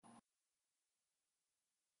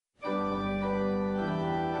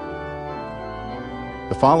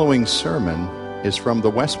The following sermon is from the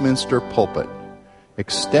Westminster pulpit,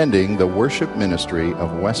 extending the worship ministry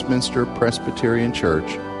of Westminster Presbyterian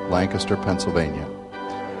Church, Lancaster, Pennsylvania.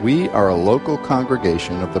 We are a local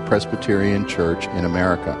congregation of the Presbyterian Church in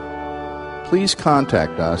America. Please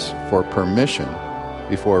contact us for permission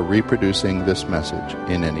before reproducing this message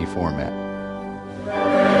in any format.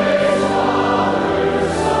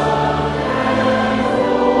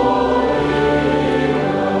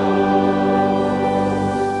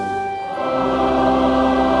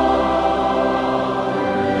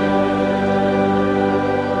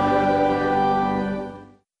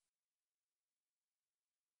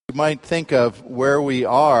 You might think of where we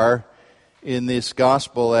are in this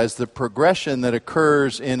gospel as the progression that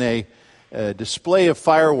occurs in a display of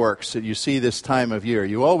fireworks that you see this time of year.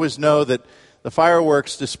 You always know that the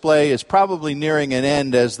fireworks display is probably nearing an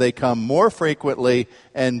end as they come more frequently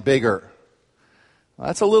and bigger. Well,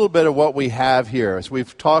 that's a little bit of what we have here. As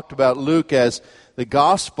we've talked about Luke as the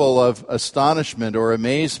gospel of astonishment or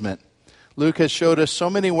amazement, Luke has showed us so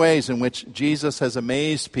many ways in which Jesus has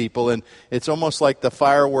amazed people, and it's almost like the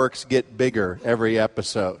fireworks get bigger every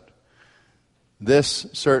episode. This,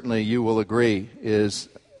 certainly, you will agree, is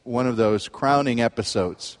one of those crowning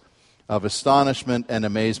episodes of astonishment and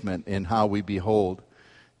amazement in how we behold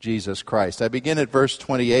Jesus Christ. I begin at verse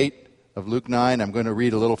 28 of Luke 9. I'm going to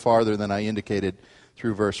read a little farther than I indicated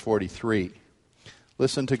through verse 43.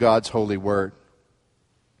 Listen to God's holy word.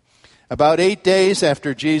 About 8 days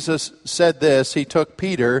after Jesus said this, he took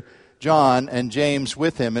Peter, John, and James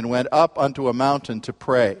with him and went up unto a mountain to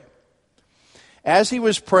pray. As he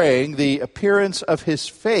was praying, the appearance of his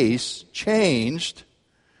face changed,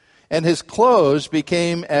 and his clothes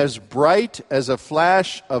became as bright as a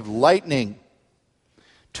flash of lightning.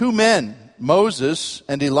 Two men, Moses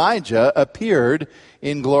and Elijah, appeared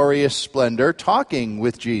in glorious splendor, talking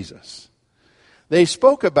with Jesus. They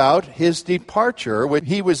spoke about his departure, which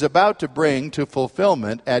he was about to bring to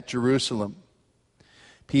fulfillment at Jerusalem.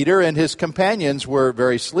 Peter and his companions were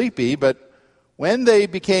very sleepy, but when they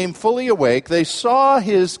became fully awake, they saw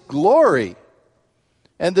his glory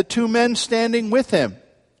and the two men standing with him.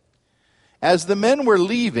 As the men were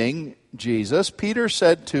leaving Jesus, Peter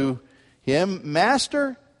said to him,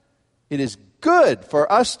 "Master, it is good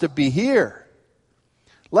for us to be here.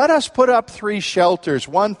 Let us put up 3 shelters,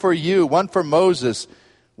 one for you, one for Moses,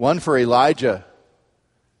 one for Elijah."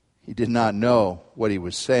 He did not know what he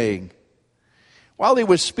was saying. While he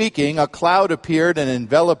was speaking, a cloud appeared and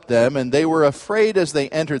enveloped them, and they were afraid as they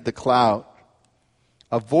entered the cloud.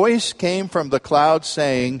 A voice came from the cloud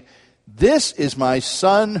saying, "This is my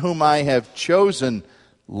son whom I have chosen.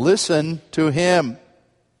 Listen to him."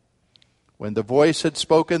 When the voice had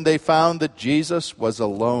spoken, they found that Jesus was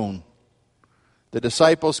alone. The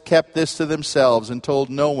disciples kept this to themselves and told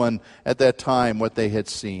no one at that time what they had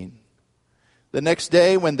seen. The next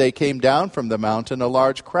day, when they came down from the mountain, a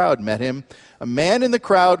large crowd met him. A man in the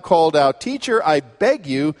crowd called out, "Teacher, I beg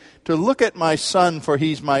you to look at my son, for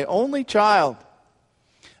he's my only child.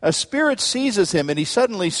 A spirit seizes him, and he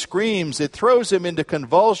suddenly screams. It throws him into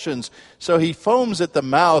convulsions, so he foams at the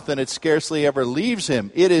mouth, and it scarcely ever leaves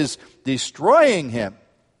him. It is destroying him.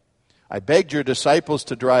 I begged your disciples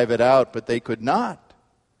to drive it out, but they could not."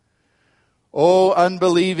 "O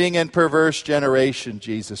unbelieving and perverse generation,"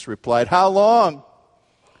 Jesus replied, "how long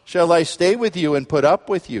shall I stay with you and put up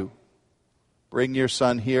with you? Bring your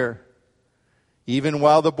son here." Even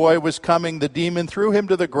while the boy was coming, the demon threw him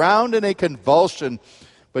to the ground in a convulsion.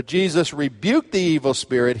 But Jesus rebuked the evil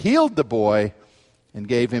spirit, healed the boy, and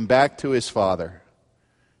gave him back to his father.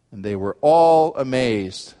 And they were all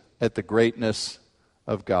amazed at the greatness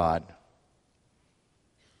of God.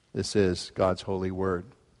 This is God's holy word.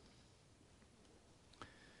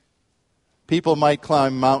 People might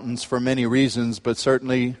climb mountains for many reasons, but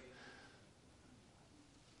certainly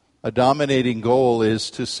a dominating goal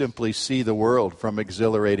is to simply see the world from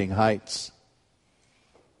exhilarating heights.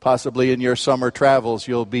 Possibly in your summer travels,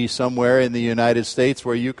 you'll be somewhere in the United States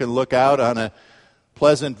where you can look out on a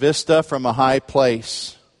pleasant vista from a high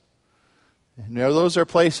place. And those are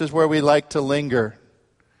places where we like to linger.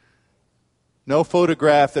 No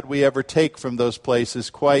photograph that we ever take from those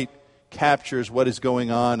places quite captures what is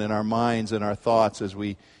going on in our minds and our thoughts as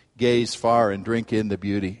we gaze far and drink in the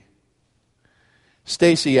beauty.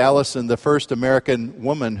 Stacey Allison, the first American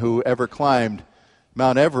woman who ever climbed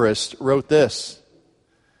Mount Everest, wrote this: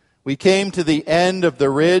 "We came to the end of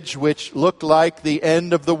the ridge which looked like the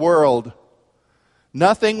end of the world.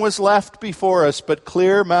 Nothing was left before us but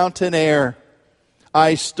clear mountain air.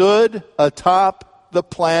 I stood atop the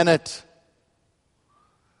planet."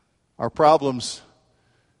 Our problems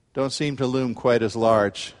don't seem to loom quite as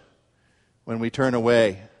large when we turn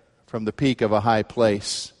away from the peak of a high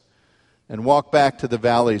place and walk back to the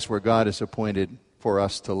valleys where God has appointed for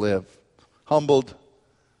us to live, humbled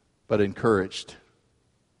but encouraged.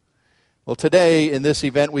 Well, today in this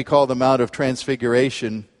event we call the Mount of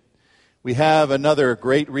Transfiguration, we have another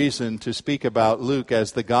great reason to speak about Luke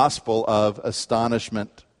as the gospel of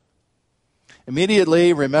astonishment.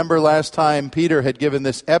 Immediately, remember last time Peter had given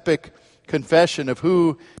this epic confession of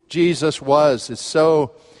who Jesus was. It's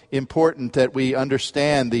so important that we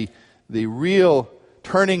understand the real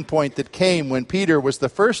turning point that came when Peter was the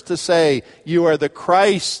first to say, "You are the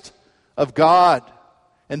Christ of God."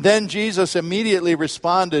 And then Jesus immediately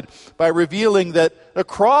responded by revealing that the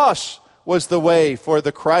cross was the way for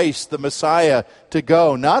the Christ, the Messiah, to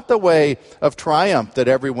go, not the way of triumph that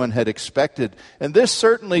everyone had expected. And this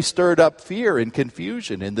certainly stirred up fear and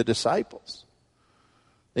confusion in the disciples.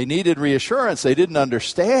 They needed reassurance. They didn't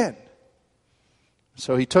understand.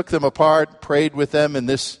 So he took them apart, prayed with them in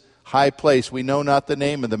this high place. We know not the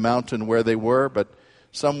name of the mountain where they were, but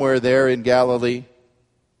somewhere there in Galilee.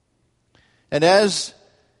 And as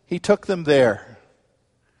he took them there,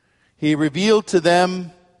 he revealed to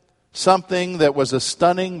them something that was a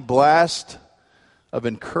stunning blast of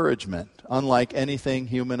encouragement, unlike anything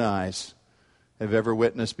human eyes have ever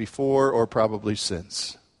witnessed before or probably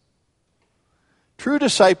since. True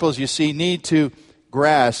disciples, you see, need to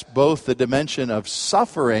grasp both the dimension of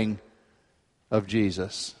suffering of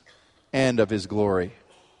Jesus and of his glory.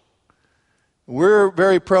 We're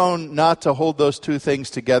very prone not to hold those two things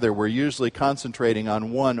together. We're usually concentrating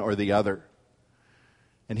on one or the other.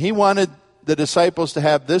 And he wanted the disciples to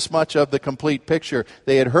have this much of the complete picture.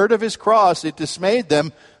 They had heard of his cross. It dismayed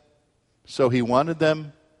them. So he wanted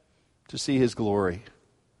them to see his glory,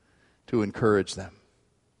 to encourage them.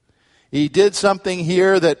 He did something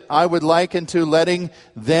here that I would liken to letting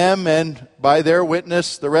them, and by their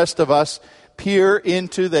witness, the rest of us, peer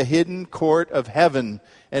into the hidden court of heaven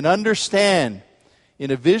and understand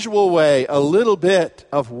in a visual way a little bit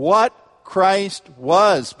of what Christ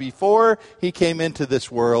was before he came into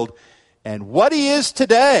this world and what he is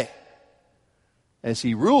today as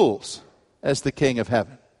he rules as the King of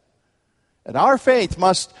heaven. And our faith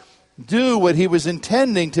must do what he was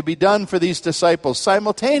intending to be done for these disciples.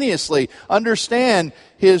 Simultaneously understand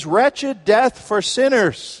his wretched death for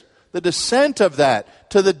sinners, the descent of that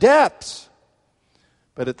to the depths.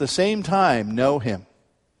 But at the same time know him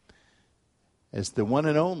as the one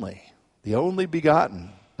and only, the only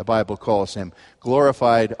begotten, the Bible calls him,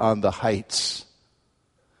 glorified on the heights.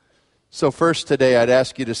 So first today I'd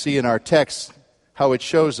ask you to see in our text how it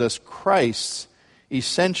shows us Christ's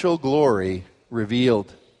essential glory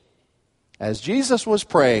revealed. As Jesus was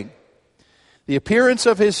praying, the appearance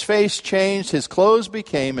of his face changed. His clothes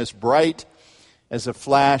became as bright as a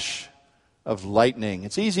flash of lightning.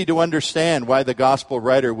 It's easy to understand why the gospel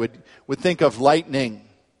writer would think of lightning.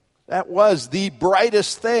 That was the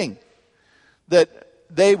brightest thing that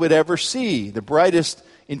they would ever see, the brightest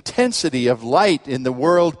intensity of light in the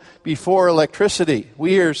world before electricity.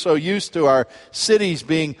 We are so used to our cities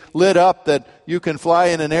being lit up that you can fly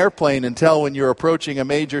in an airplane and tell when you're approaching a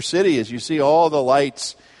major city as you see all the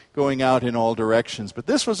lights going out in all directions. But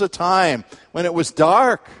this was a time when it was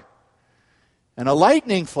dark, and a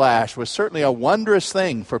lightning flash was certainly a wondrous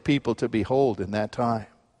thing for people to behold in that time.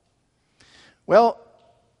 Well,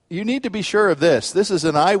 you need to be sure of this. This is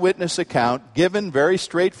an eyewitness account given very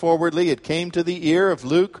straightforwardly. It came to the ear of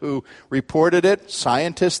Luke, who reported it,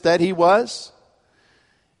 scientist that he was.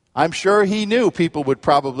 I'm sure he knew people would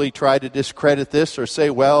probably try to discredit this or say,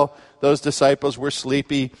 well, those disciples were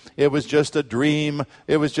sleepy. It was just a dream.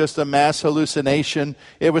 It was just a mass hallucination.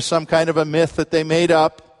 It was some kind of a myth that they made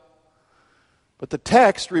up. But the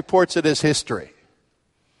text reports it as history.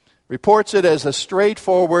 Reports it as a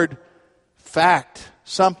straightforward fact.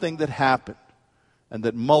 Something that happened, and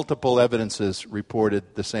that multiple evidences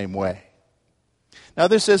reported the same way. Now,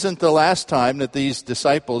 this isn't the last time that these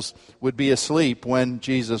disciples would be asleep when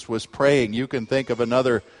Jesus was praying. You can think of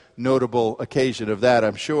another notable occasion of that,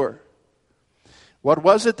 I'm sure. What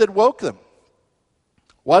was it that woke them?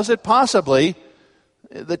 Was it possibly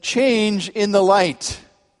the change in the light?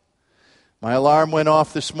 My alarm went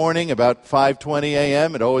off this morning about 5:20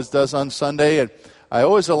 a.m. It always does on Sunday, and I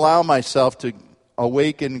always allow myself to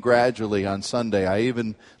awaken gradually on Sunday. I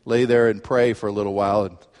even lay there and pray for a little while,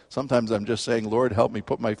 and sometimes I'm just saying, Lord, help me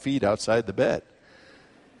put my feet outside the bed.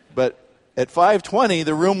 But at 5:20,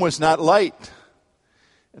 the room was not light.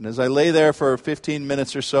 And as I lay there for 15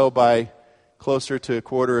 minutes or so, by closer to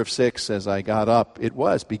 5:45 as I got up, it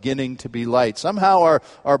was beginning to be light. Somehow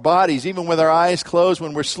our bodies, even with our eyes closed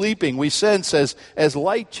when we're sleeping, we sense as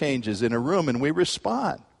light changes in a room, and we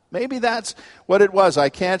respond. Maybe that's what it was. I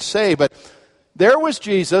can't say. But there was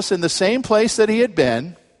Jesus in the same place that he had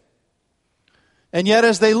been. And yet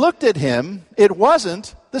as they looked at him, it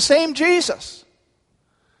wasn't the same Jesus.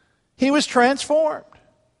 He was transformed.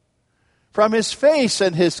 From his face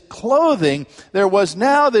and his clothing, there was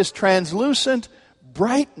now this translucent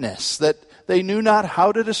brightness that they knew not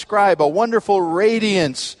how to describe, a wonderful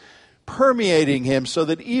radiance permeating him so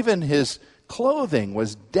that even his clothing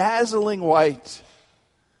was dazzling white.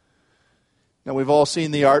 Now, we've all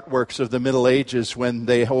seen the artworks of the Middle Ages when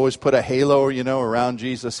they always put a halo, around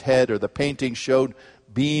Jesus' head, or the painting showed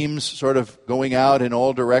beams sort of going out in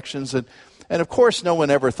all directions. And of course, no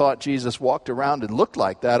one ever thought Jesus walked around and looked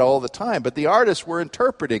like that all the time. But the artists were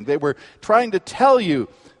interpreting. They were trying to tell you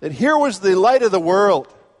that here was the light of the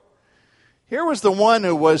world. Here was the one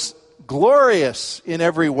who was glorious in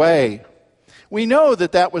every way. We know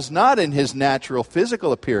that that was not in his natural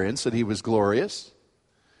physical appearance that he was glorious.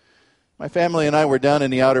 My family and I were down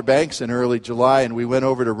in the Outer Banks in early July, and we went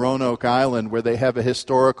over to Roanoke Island, where they have a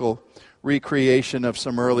historical recreation of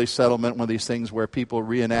some early settlement, one of these things where people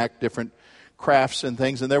reenact different crafts and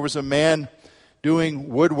things. And there was a man doing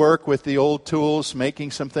woodwork with the old tools,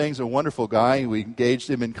 making some things, a wonderful guy. We engaged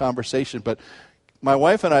him in conversation. But my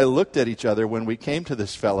wife and I looked at each other when we came to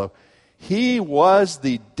this fellow. He was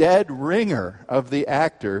the dead ringer of the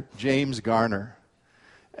actor James Garner.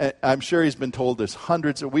 I'm sure he's been told this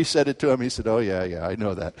hundreds of. We said it to him. He said, "Oh, yeah, I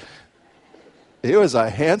know that." He was a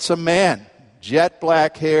handsome man. Jet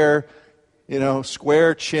black hair,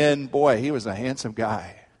 square chin. Boy, he was a handsome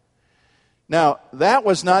guy. Now, that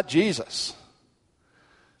was not Jesus.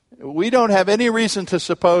 We don't have any reason to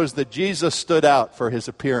suppose that Jesus stood out for his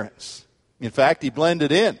appearance. In fact, he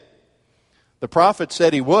blended in. The prophet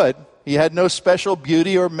said he would. He had no special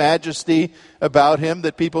beauty or majesty about him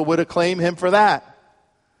that people would acclaim him for that.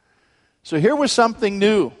 So here was something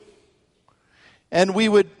new. And we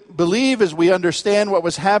would believe, as we understand what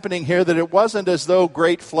was happening here, that it wasn't as though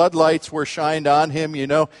great floodlights were shined on him.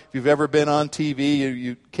 If you've ever been on TV,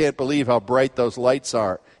 you can't believe how bright those lights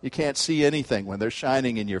are. You can't see anything when they're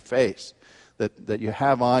shining in your face that you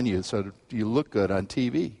have on you so that you look good on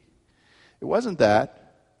TV. It wasn't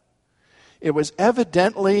that. It was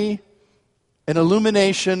evidently an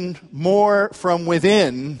illumination more from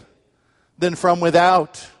within than from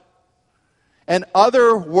without. An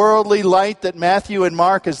otherworldly light that Matthew and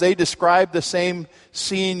Mark, as they describe the same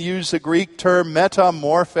scene, use the Greek term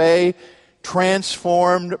metamorphe,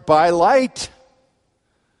 transformed by light.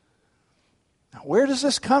 Now, where does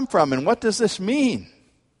this come from, and what does this mean?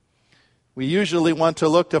 We usually want to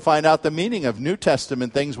look to find out the meaning of New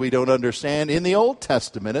Testament things we don't understand in the Old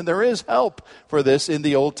Testament, and there is help for this in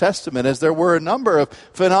the Old Testament, as there were a number of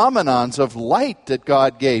phenomenons of light that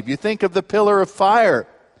God gave. You think of the pillar of fire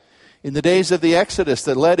in the days of the Exodus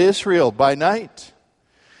that led Israel by night.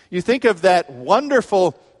 You think of that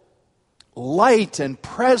wonderful light and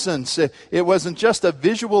presence. It wasn't just a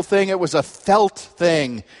visual thing, it was a felt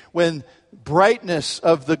thing. When brightness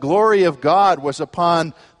of the glory of God was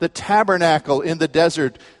upon the tabernacle in the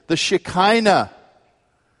desert, the Shekinah.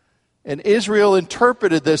 And Israel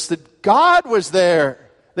interpreted this, that God was there.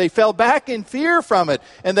 They fell back in fear from it.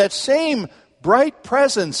 And that same bright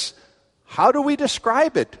presence, how do we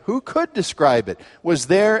describe it? Who could describe it? Was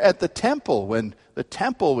there at the temple when the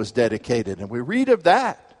temple was dedicated. And we read of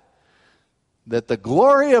that the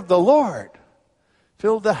glory of the Lord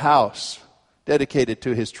filled the house dedicated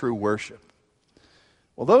to his true worship.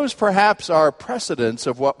 Well, those perhaps are precedents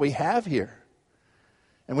of what we have here.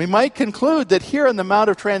 And we might conclude that here on the Mount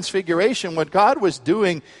of Transfiguration, what God was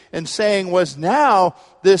doing and saying was now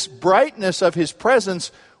this brightness of his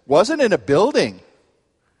presence wasn't in a building,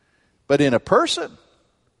 but in a person.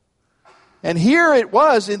 And here it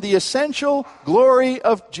was in the essential glory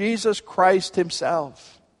of Jesus Christ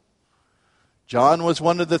himself. John was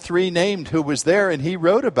one of the three named who was there, and he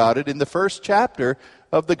wrote about it in the first chapter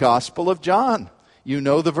of the Gospel of John. You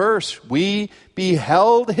know the verse. We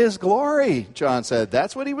beheld his glory, John said.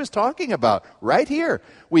 That's what he was talking about right here.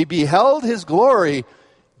 We beheld his glory,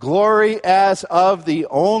 glory as of the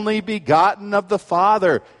only begotten of the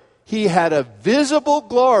Father. He had a visible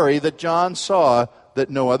glory that John saw that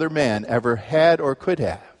no other man ever had or could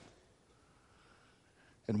have.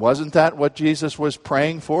 And wasn't that what Jesus was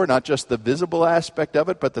praying for? Not just the visible aspect of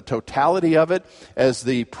it, but the totality of it, as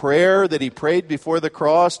the prayer that he prayed before the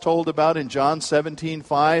cross, told about in John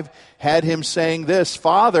 17:5, had him saying this: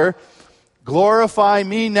 Father, glorify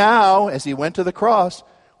me now, as he went to the cross,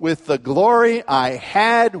 with the glory I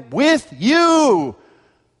had with you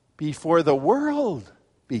before the world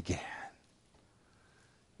began.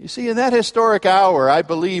 You see, in that historic hour, I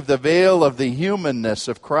believe the veil of the humanness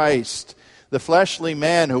of Christ, the fleshly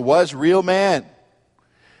man who was real man,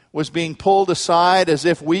 was being pulled aside as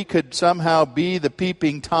if we could somehow be the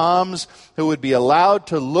peeping Toms who would be allowed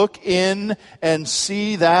to look in and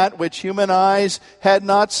see that which human eyes had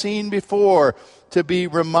not seen before. To be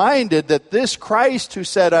reminded that this Christ who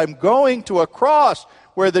said, I'm going to a cross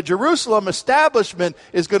where the Jerusalem establishment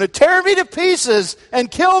is going to tear me to pieces and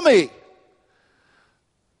kill me,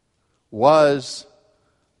 was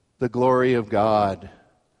the glory of God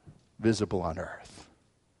visible on earth.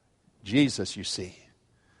 Jesus, you see,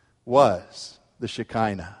 was the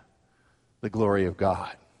Shekinah, the glory of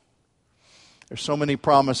God. There's so many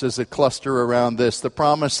promises that cluster around this. The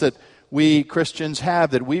promise that we Christians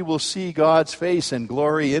have, that we will see God's face and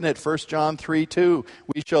glory in it. 1 John 3:2.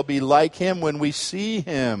 We shall be like Him when we see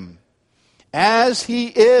Him, as He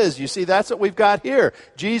is. You see, that's what we've got here.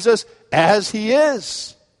 Jesus as He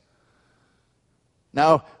is.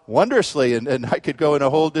 Now, wondrously, and I could go in a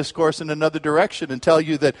whole discourse in another direction and tell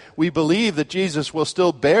you that we believe that Jesus will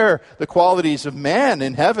still bear the qualities of man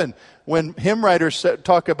in heaven. When hymn writers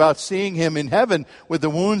talk about seeing Him in heaven with the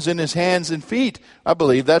wounds in His hands and feet, I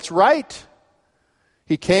believe that's right.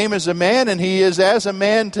 He came as a man and He is as a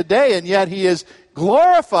man today, and yet He is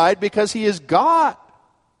glorified because He is God.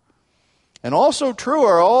 And also true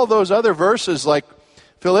are all those other verses like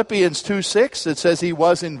Philippians 2:6 that says He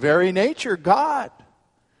was in very nature God.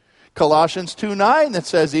 Colossians 2:9 that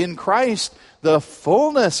says, in Christ, the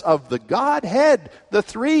fullness of the Godhead, the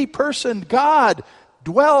three-person God,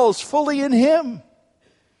 dwells fully in Him.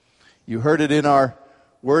 You heard it in our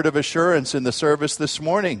word of assurance in the service this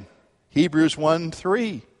morning. Hebrews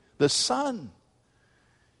 1:3, the Son.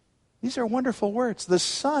 These are wonderful words. The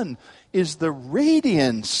Son is the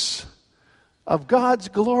radiance of God's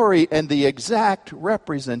glory and the exact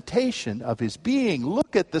representation of His being.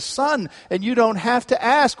 Look at the Son, and you don't have to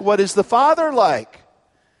ask, what is the Father like?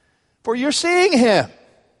 For you're seeing Him.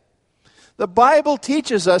 The Bible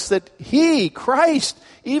teaches us that He, Christ,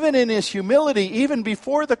 even in His humility, even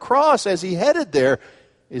before the cross as He headed there,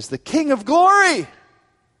 is the King of glory.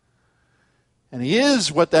 And He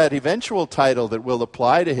is what that eventual title that will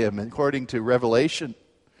apply to Him, according to Revelation.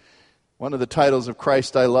 One of the titles of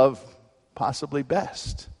Christ I love possibly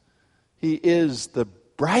best. He is the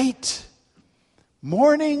bright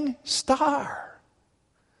morning star.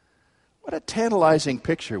 What a tantalizing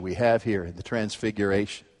picture we have here in the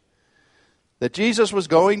Transfiguration. That Jesus was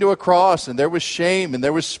going to a cross, and there was shame, and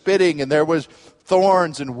there was spitting, and there was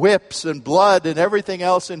thorns and whips and blood and everything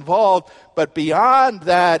else involved. But beyond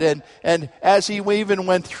that, and as He even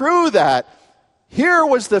went through that, here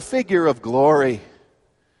was the figure of glory.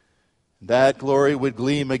 That glory would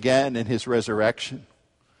gleam again in His resurrection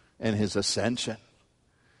and His ascension.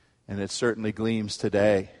 And it certainly gleams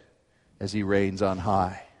today as He reigns on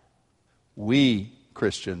high. We,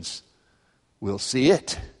 Christians, will see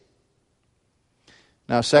it.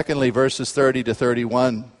 Now, secondly, verses 30 to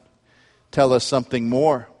 31 tell us something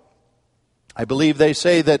more. I believe they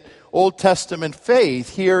say that Old Testament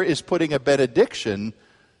faith here is putting a benediction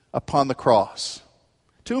upon the cross.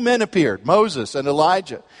 Two men appeared, Moses and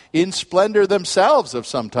Elijah, in splendor themselves of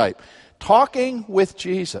some type, talking with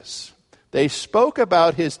Jesus. They spoke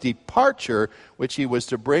about His departure, which He was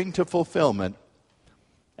to bring to fulfillment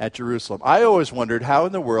at Jerusalem. I always wondered, how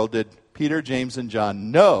in the world did Peter, James, and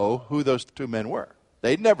John know who those two men were?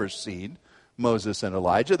 They'd never seen Moses and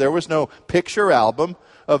Elijah. There was no picture album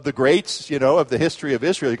of the greats, of the history of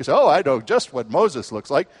Israel. You could say, I know just what Moses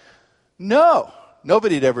looks like. No.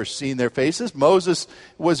 Nobody had ever seen their faces. Moses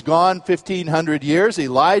was gone 1,500 years.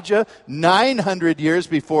 Elijah, 900 years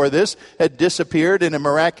before this, had disappeared in a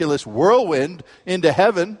miraculous whirlwind into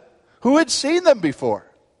heaven. Who had seen them before?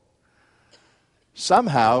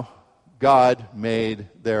 Somehow, God made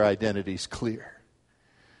their identities clear.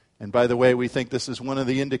 And by the way, we think this is one of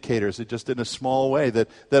the indicators, just in a small way,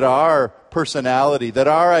 that our personality, that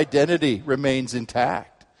our identity remains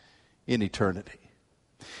intact in eternity.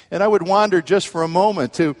 And I would wander just for a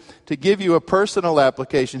moment to give you a personal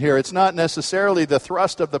application here. It's not necessarily the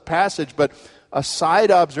thrust of the passage, but a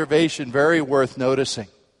side observation very worth noticing.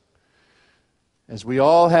 As we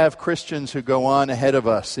all have Christians who go on ahead of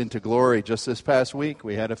us into glory. Just this past week,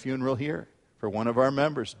 we had a funeral here for one of our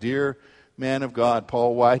members, dear man of God,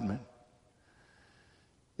 Paul Weidman.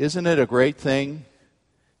 Isn't it a great thing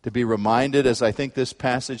to be reminded, as I think this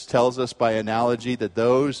passage tells us by analogy, that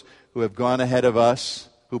those who have gone ahead of us,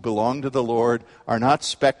 who belong to the Lord, are not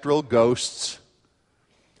spectral ghosts.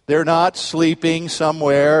 They're not sleeping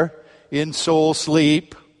somewhere in soul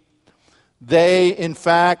sleep. They, in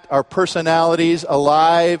fact, are personalities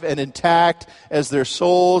alive and intact as their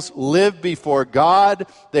souls live before God.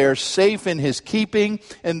 They are safe in His keeping,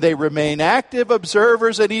 and they remain active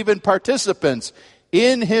observers and even participants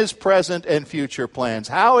in His present and future plans.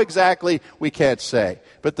 How exactly, we can't say.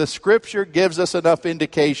 But the Scripture gives us enough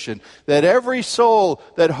indication that every soul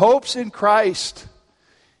that hopes in Christ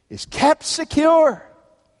is kept secure,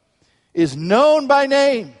 is known by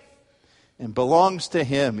name, and belongs to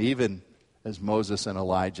Him, even as Moses and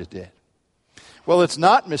Elijah did. Well, it's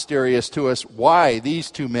not mysterious to us why these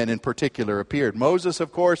two men in particular appeared. Moses,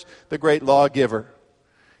 of course, the great lawgiver.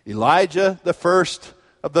 Elijah, the first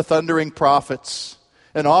of the thundering prophets.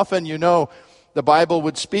 And often, the Bible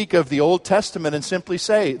would speak of the Old Testament and simply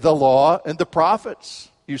say, the law and the prophets.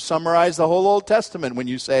 You summarize the whole Old Testament when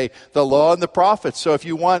you say the law and the prophets. So if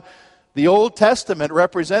you want the Old Testament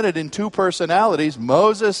represented in two personalities,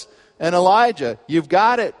 Moses and Elijah, you've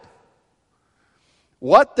got it.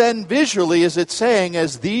 What then visually is it saying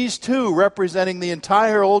as these two, representing the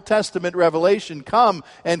entire Old Testament revelation, come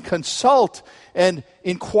and consult and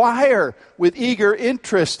inquire with eager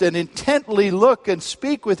interest and intently look and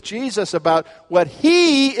speak with Jesus about what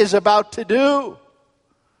He is about to do?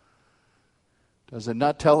 Does it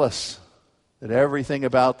not tell us that everything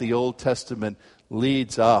about the Old Testament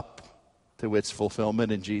leads up to its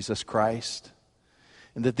fulfillment in Jesus Christ?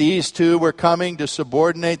 And that these two were coming to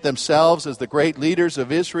subordinate themselves as the great leaders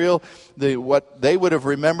of Israel, what they would have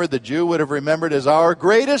remembered, the Jew would have remembered as our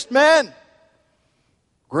greatest men.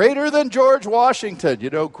 Greater than George Washington,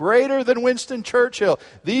 greater than Winston Churchill.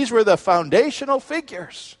 These were the foundational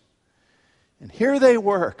figures. And here they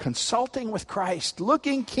were, consulting with Christ,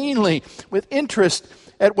 looking keenly with interest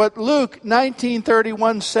at what Luke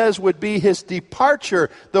 19:31 says would be His departure.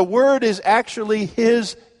 The word is actually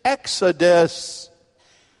His exodus.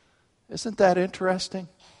 Isn't that interesting?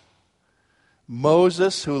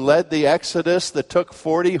 Moses, who led the exodus that took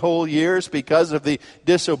 40 whole years because of the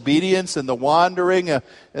disobedience and the wandering and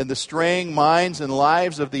the straying minds and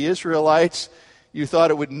lives of the Israelites, you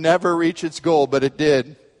thought it would never reach its goal, but it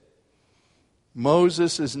did.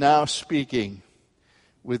 Moses is now speaking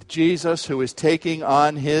with Jesus, who is taking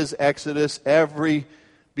on His exodus. Every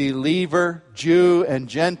believer, Jew and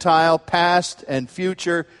Gentile, past and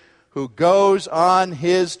future, who goes on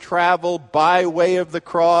his travel by way of the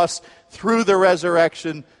cross, through the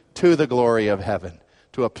resurrection, to the glory of heaven,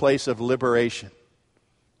 to a place of liberation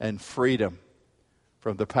and freedom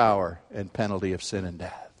from the power and penalty of sin and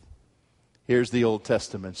death. Here's the Old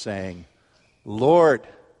Testament saying, Lord,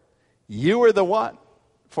 You are the one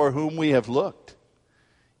for whom we have looked.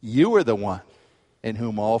 You are the one in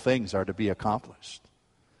whom all things are to be accomplished.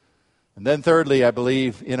 And then thirdly, I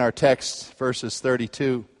believe, in our text, verses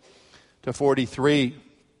 32 to 43,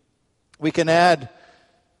 we can add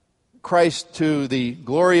Christ to the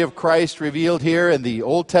glory of Christ revealed here. In the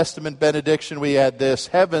Old Testament benediction, we add this: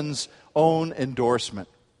 heaven's own endorsement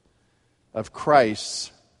of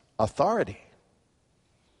Christ's authority.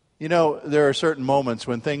 There are certain moments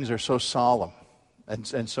when things are so solemn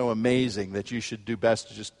and so amazing that you should do best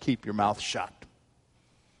to just keep your mouth shut.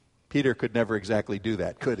 Peter could never exactly do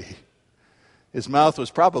that, could he? His mouth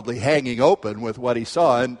was probably hanging open with what he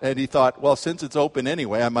saw, and he thought, well, since it's open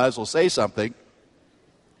anyway, I might as well say something.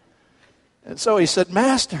 And so he said,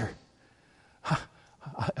 Master,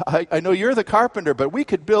 I know you're the carpenter, but we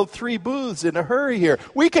could build 3 booths in a hurry here.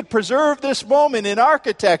 We could preserve this moment in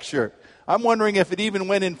architecture. I'm wondering if it even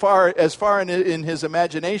went as far in his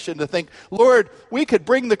imagination to think, Lord, we could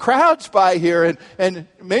bring the crowds by here and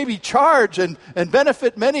maybe charge and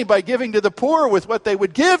benefit many by giving to the poor with what they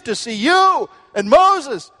would give to see you and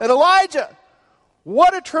Moses and Elijah.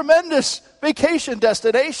 What a tremendous vacation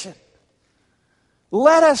destination.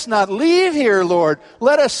 Let us not leave here, Lord.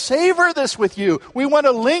 Let us savor this with you. We want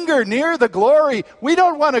to linger near the glory. We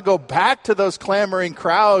don't want to go back to those clamoring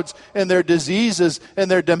crowds and their diseases and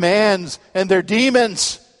their demands and their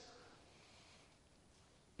demons.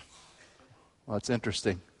 Well, it's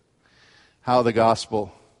interesting how the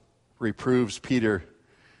gospel reproves Peter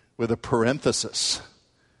with a parenthesis.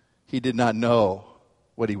 He did not know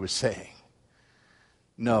what he was saying.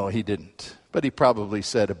 No, he didn't. But he probably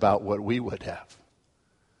said about what we would have.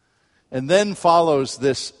 And then follows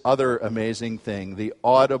this other amazing thing, the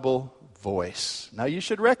audible voice. Now you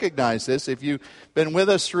should recognize this. If you've been with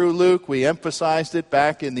us through Luke, we emphasized it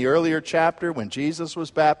back in the earlier chapter when Jesus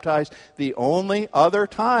was baptized. The only other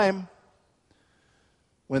time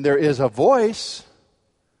when there is a voice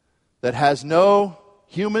that has no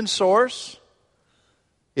human source,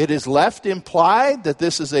 it is left implied that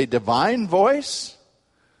this is a divine voice.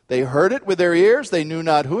 They heard it with their ears. They knew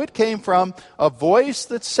not who it came from. A voice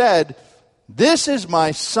that said, "This is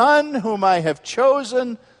my Son whom I have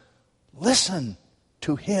chosen. Listen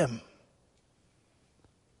to him."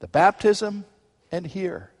 The baptism and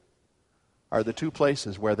here are the two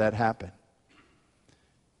places where that happened.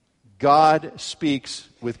 God speaks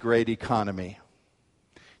with great economy.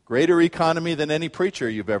 Greater economy than any preacher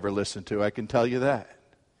you've ever listened to, I can tell you that.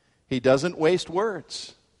 He doesn't waste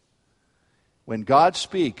words. When God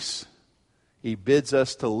speaks, he bids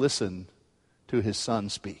us to listen to his Son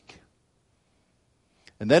speak.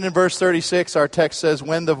 And then in verse 36, our text says,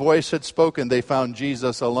 when the voice had spoken, they found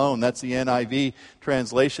Jesus alone. That's the NIV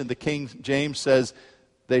translation. The King James says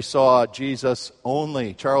they saw Jesus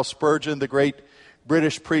only. Charles Spurgeon, the great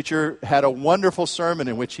British preacher, had a wonderful sermon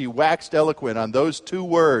in which he waxed eloquent on those two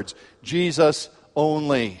words, Jesus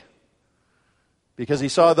only, because he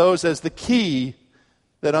saw those as the key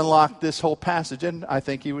that unlocked this whole passage, and I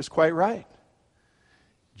think he was quite right.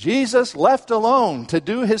 Jesus left alone to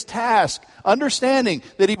do his task, understanding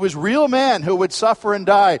that he was real man who would suffer and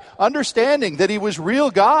die, understanding that he was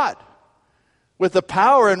real God with the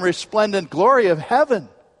power and resplendent glory of heaven.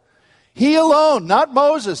 He alone, not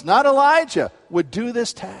Moses, not Elijah, would do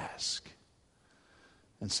this task.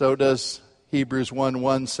 And so does Hebrews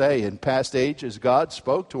 1:1 say, in past ages God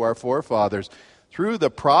spoke to our forefathers through the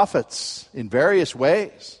prophets in various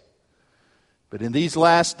ways. But in these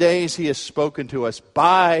last days he has spoken to us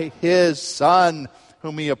by his Son,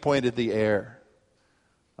 whom he appointed the heir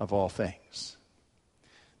of all things.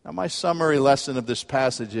 Now my summary lesson of this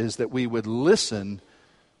passage is that we would listen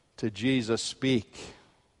to Jesus speak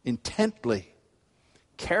intently,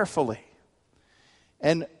 carefully,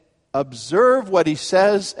 and observe what he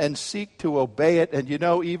says and seek to obey it. And you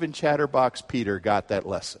know, even Chatterbox Peter got that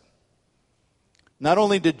lesson. Not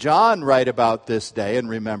only did John write about this day and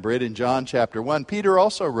remember it in John chapter 1, Peter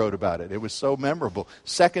also wrote about it. It was so memorable.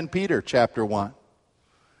 2 Peter chapter 1.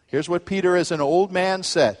 Here's what Peter as an old man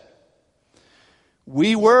said.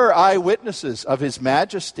 We were eyewitnesses of his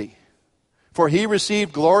majesty, for he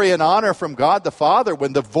received glory and honor from God the Father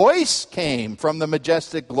when the voice came from the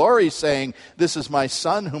majestic glory saying, this is my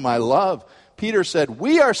Son whom I love. Peter said,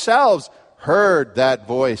 we ourselves heard that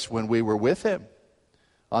voice when we were with him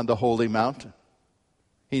on the holy mountain.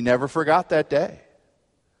 He never forgot that day.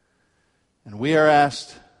 And we are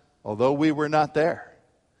asked, although we were not there,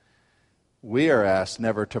 we are asked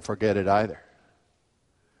never to forget it either.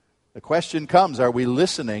 The question comes, are we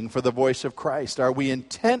listening for the voice of Christ? Are we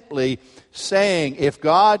intently saying, if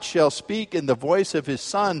God shall speak in the voice of his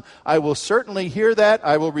Son, I will certainly hear that,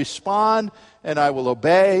 I will respond, and I will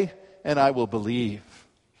obey, and I will believe?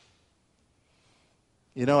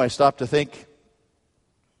 You know, I stopped to think,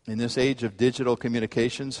 in this age of digital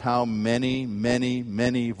communications, how many, many,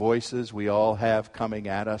 many voices we all have coming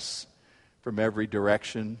at us from every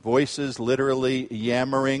direction. Voices literally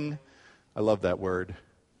yammering. I love that word.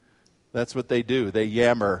 That's what they do. They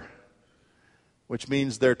yammer, which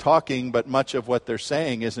means they're talking, but much of what they're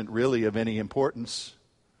saying isn't really of any importance.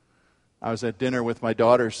 I was at dinner with my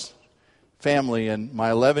daughter's family, and my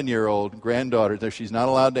 11-year-old granddaughter, she's not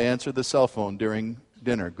allowed to answer the cell phone during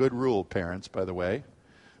dinner. Good rule, parents, by the way.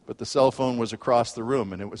 But the cell phone was across the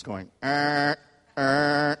room, and it was going,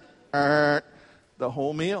 the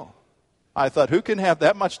whole meal. I thought, who can have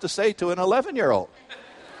that much to say to an 11-year-old?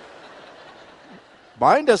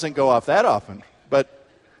 Mine doesn't go off that often, but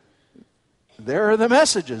there are the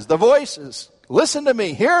messages, the voices. Listen to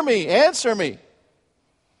me, hear me, answer me.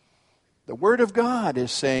 The Word of God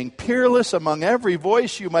is saying, peerless among every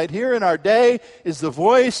voice you might hear in our day is the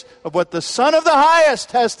voice of what the Son of the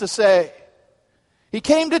Highest has to say. He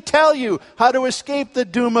came to tell you how to escape the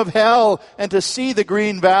doom of hell and to see the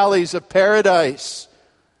green valleys of paradise.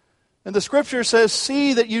 And the Scripture says,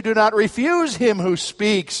 see that you do not refuse him who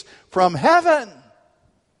speaks from heaven.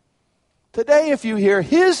 Today, if you hear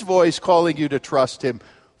his voice calling you to trust him,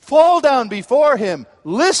 fall down before him,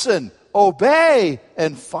 listen, obey,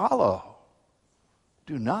 and follow.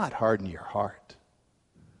 Do not harden your heart.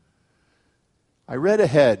 I read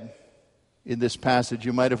ahead in this passage.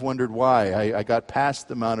 You might have wondered why. I got past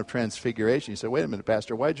the Mount of Transfiguration. You said, wait a minute,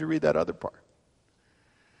 Pastor, why did you read that other part?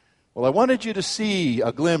 Well, I wanted you to see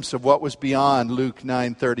a glimpse of what was beyond Luke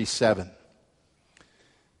 9:37.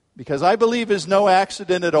 Because I believe it's no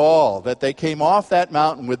accident at all that they came off that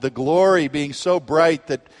mountain with the glory being so bright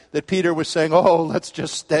that Peter was saying, oh, let's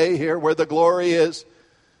just stay here where the glory is.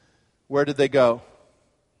 Where did they go?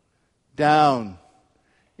 Down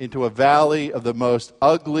into a valley of the most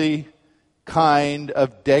ugly kind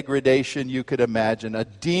of degradation you could imagine. A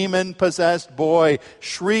demon-possessed boy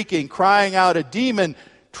shrieking, crying out, a demon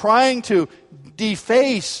trying to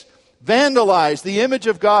deface, vandalize the image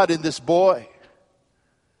of God in this boy.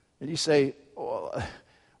 And you say, well,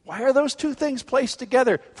 why are those two things placed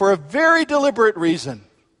together? For a very deliberate reason.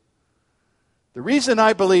 The reason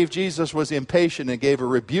I believe Jesus was impatient and gave a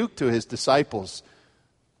rebuke to his disciples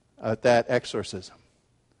at that exorcism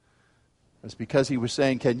was because he was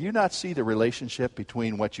saying, can you not see the relationship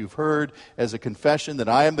between what you've heard as a confession that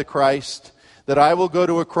I am the Christ, that I will go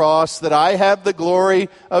to a cross, that I have the glory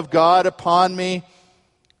of God upon me,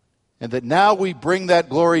 and that now we bring that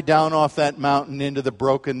glory down off that mountain into the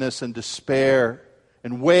brokenness and despair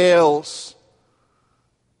and wails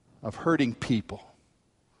of hurting people.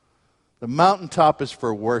 The mountaintop is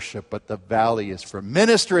for worship, but the valley is for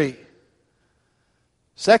ministry.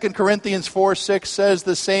 2 Corinthians 4:6 says,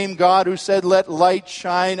 the same God who said, let light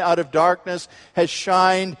shine out of darkness, has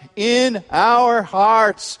shined in our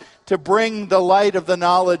hearts to bring the light of the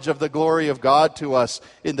knowledge of the glory of God to us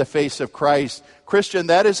in the face of Christ. Christian,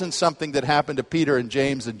 that isn't something that happened to Peter and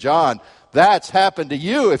James and John. That's happened to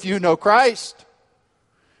you if you know Christ.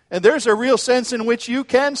 And there's a real sense in which you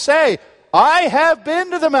can say, I have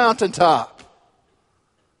been to the mountaintop.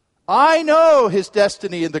 I know his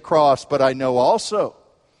destiny in the cross, but I know also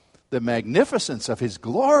the magnificence of his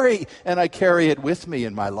glory, and I carry it with me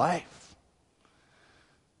in my life.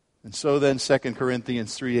 And so then 2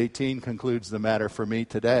 Corinthians 3:18 concludes the matter for me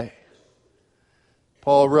today.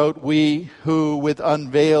 Paul wrote, we who with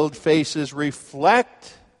unveiled faces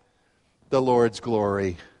reflect the Lord's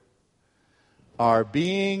glory are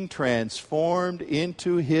being transformed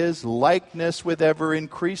into his likeness with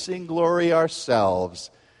ever-increasing glory ourselves,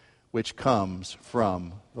 which comes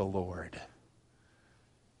from the Lord.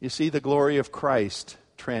 You see, the glory of Christ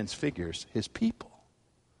transfigures his people.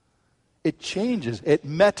 It changes, it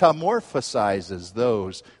metamorphosizes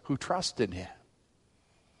those who trust in him.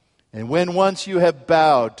 And when once you have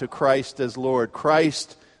bowed to Christ as Lord,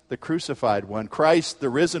 Christ the crucified one, Christ the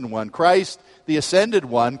risen one, Christ the ascended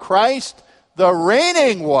one, Christ the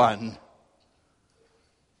reigning one,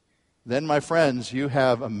 then, my friends, you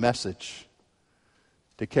have a message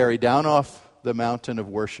to carry down off the mountain of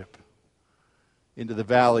worship into the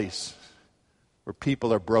valleys where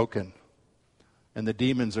people are broken and the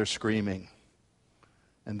demons are screaming,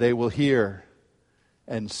 and they will hear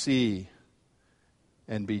and see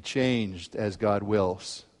and be changed as God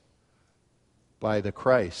wills by the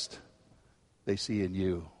Christ they see in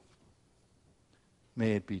you.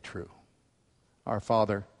 May it be true. Our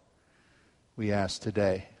Father, we ask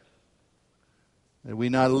today that we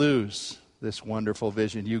not lose this wonderful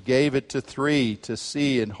vision. You gave it to three to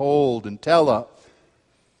see and hold and tell of.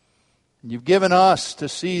 And you've given us to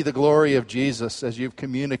see the glory of Jesus as you've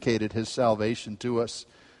communicated his salvation to us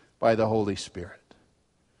by the Holy Spirit.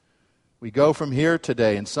 We go from here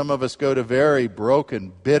today, and some of us go to very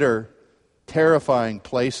broken, bitter, terrifying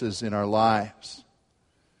places in our lives.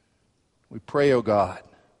 We pray, O God,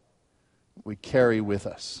 we carry with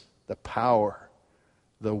us the power,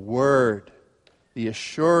 the word, the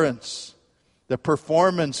assurance, the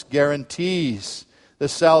performance guarantees, the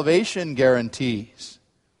salvation guarantees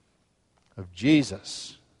of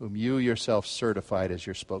Jesus, whom you yourself certified as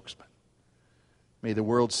your spokesman. May the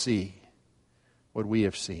world see what we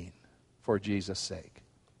have seen for Jesus' sake.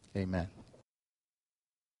 Amen.